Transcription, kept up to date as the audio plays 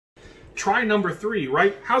try number 3,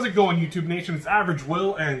 right? How's it going, YouTube Nation? It's Average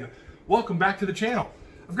Will, and welcome back to the channel.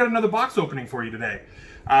 I've got another box opening for you today.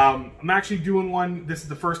 I'm actually doing one. This is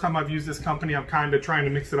the first time I've used this company. I'm kind of trying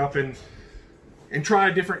to mix it up and try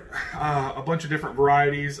a bunch of different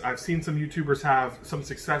varieties. I've seen some YouTubers have some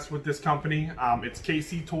success with this company. It's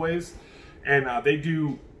Toyz, and they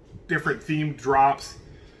do different themed drops,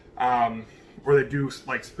 or they do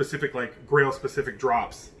like specific, like Grail specific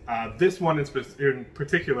drops. This one in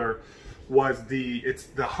particular was the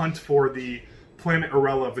hunt for the Planet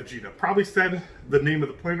Arlia Vegeta. Probably said the name of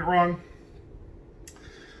the planet wrong,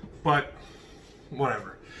 but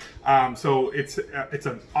whatever. So it's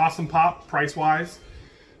an awesome pop price wise.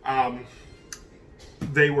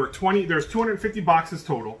 They were there's 250 boxes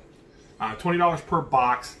total, $20 per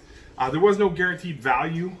box. There was no guaranteed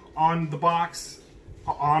value on the box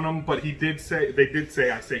on them, but they did say on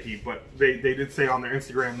their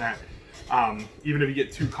Instagram that even if you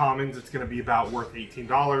get 2 commons, it's going to be about worth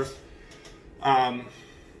 $18.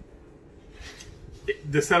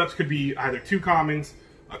 The setups could be either 2 commons,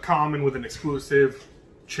 a common with an exclusive,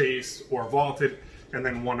 chase, or vaulted, and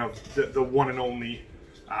then one of the one and only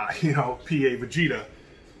PA Vegeta.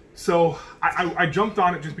 So I jumped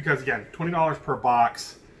on it just because, again, $20 per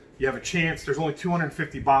box. You have a chance. There's only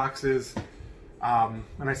 250 boxes, and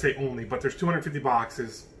I say only, but there's 250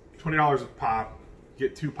 boxes, $20 a pop. You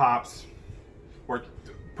get 2 pops, or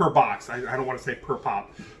per box. I don't want to say per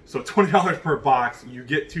pop. So $20 per box, you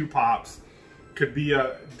get 2 pops. Could be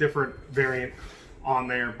a different variant on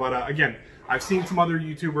there, but again, I've seen some other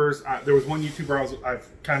YouTubers. There was one YouTuber I've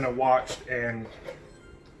kind of watched, and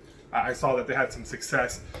I saw that they had some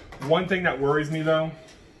success. One thing that worries me though,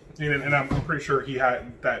 and I'm pretty sure he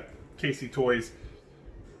had that Toyz,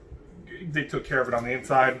 they took care of it on the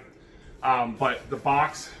inside, but the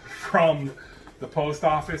box from the post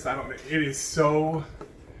office, I don't know, it is so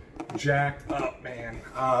jacked up, man.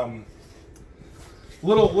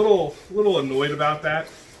 Little annoyed about that,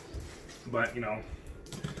 but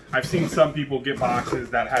I've seen some people get boxes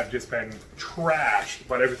that have just been trashed,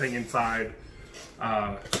 but everything inside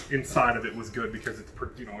of it was good because it's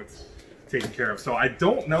it's taken care of. So I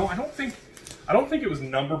don't know. I don't think it was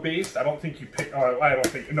number based. I don't think you pick.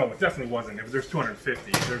 No, it definitely wasn't. If there's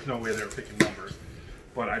 250, there's no way they were picking numbers.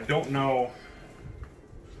 But I don't know.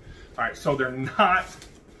 All right, so they're not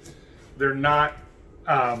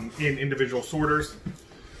in individual sorters.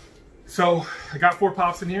 So I got 4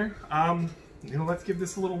 pops in here. Let's give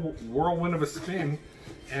this a little whirlwind of a spin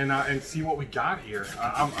and see what we got here.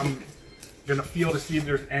 I'm gonna feel to see if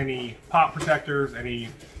there's any pop protectors, any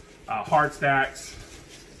hard stacks,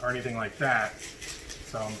 or anything like that.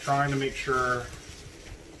 So I'm trying to make sure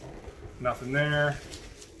nothing there.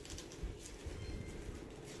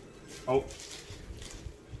 Oh.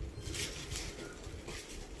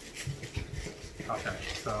 Okay,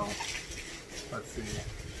 so let's see.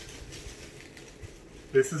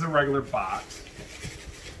 This is a regular box.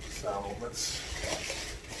 So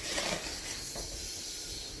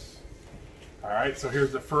all right, so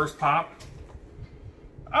here's the first pop.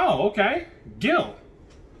 Oh, okay. Gil.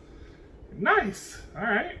 Nice. All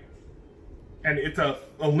right. And it's a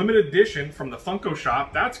limited edition from the Funko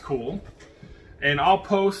shop. That's cool. And I'll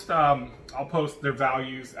post their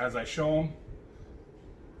values as I show them.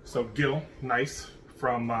 So Gil, nice,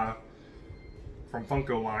 from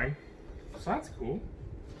Funko line. So that's cool.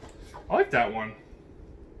 I like that one.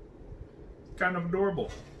 Kind of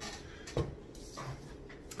adorable.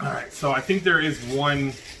 All right, so I think there is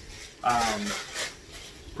one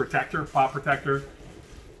pop protector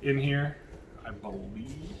in here, I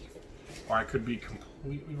believe, or I could be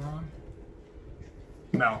completely wrong.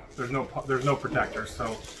 No, there's no protector,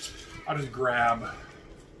 so I'll just grab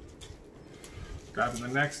the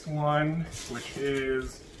next one, which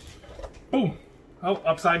is, boom, oh,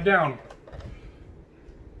 upside down.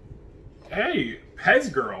 Hey,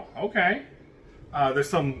 Pez Girl, okay. There's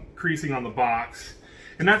some creasing on the box,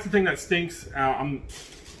 and that's the thing that stinks.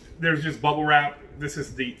 There's just bubble wrap. This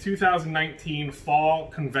is the 2019 Fall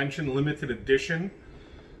Convention Limited Edition,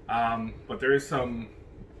 but there is the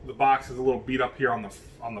box is a little beat up here on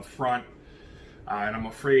the front, and I'm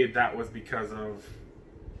afraid that was because of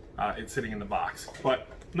it sitting in the box. But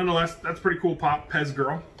nonetheless, that's pretty cool pop, Pez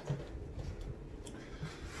Girl.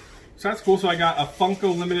 So that's cool. So I got a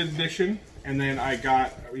Funko limited edition, and then I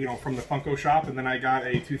got, from the Funko shop, and then I got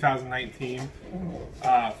a 2019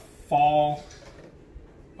 fall.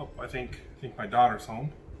 Oh, I think my daughter's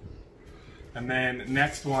home. And then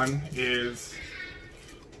next one is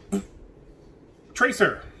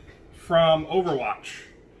Tracer from Overwatch.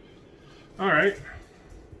 All right.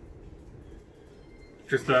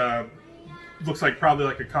 Just a looks like probably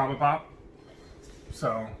like a common pop.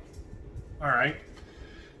 So, all right.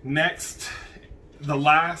 Next, the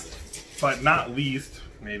last but not least,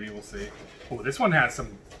 maybe we'll see. Oh, this one has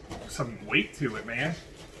some weight to it, man.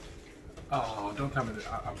 Oh, don't tell me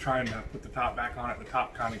that. I'm trying to put the top back on it. The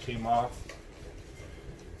top kind of came off.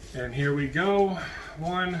 And here we go.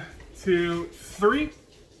 1, 2, 3.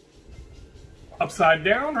 Upside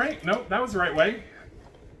down, right? Nope, that was the right way.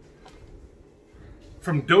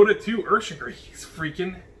 From Dota 2 Urshigar. He's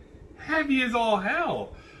freaking heavy as all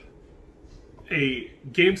hell. A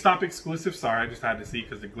GameStop exclusive. Sorry, I just had to see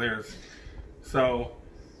because it glares. So,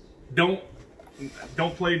 don't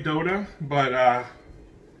play Dota, but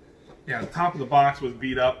yeah, the top of the box was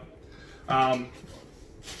beat up.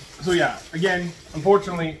 So yeah, again,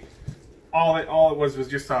 unfortunately, all it was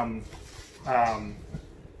just some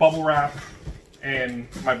bubble wrap, and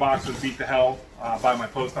my box was beat to hell by the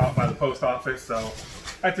post office. So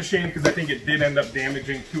that's a shame because I think it did end up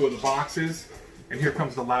damaging 2 of the boxes. And here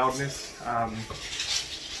comes the loudness,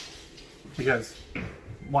 because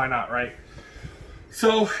why not, right?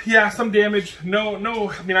 So yeah, some damage. No.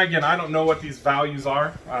 I mean, again, I don't know what these values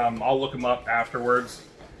are. I'll look them up afterwards,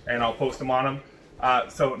 and I'll post them on them.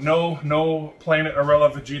 So no Planet Arlia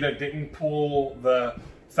Vegeta didn't pull the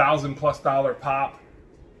 $1,000+ pop,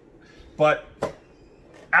 but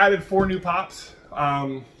added 4 new pops.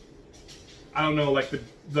 I don't know, like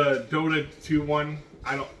the Dota 2 one.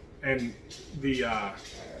 And the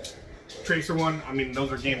Tracer one, I mean,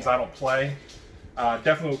 those are games I don't play.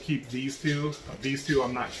 Definitely will keep these two. These two,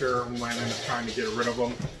 I'm not sure. We might end up trying to get rid of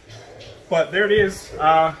them. But there it is.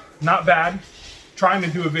 Not bad. Trying to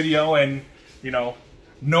do a video and, you know,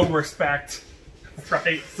 no respect,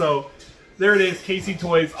 right? So there it is, KC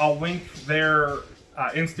Toyz. I'll link their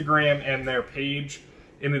Instagram and their page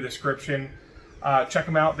in the description. Check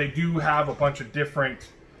them out. They do have a bunch of different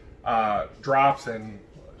drops and,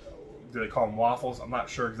 do they call them waffles? I'm not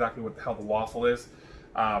sure exactly what the hell the waffle is.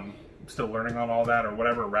 I'm still learning on all that, or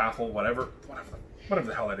whatever, raffle, whatever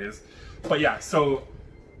the hell it is. But yeah, so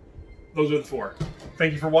those are the 4.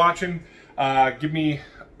 Thank you for watching. Give me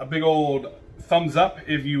a big old thumbs up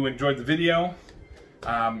if you enjoyed the video.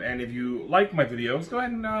 And if you like my videos, go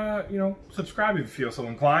ahead and you know, subscribe if you feel so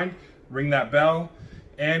inclined. Ring that bell,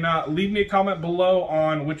 and leave me a comment below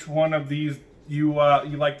on which one of these you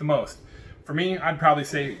like the most. For me, I'd probably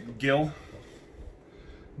say Gil.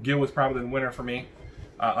 Gil was probably the winner for me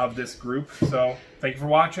of this group. So, thank you for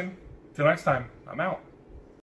watching. Till next time, I'm out.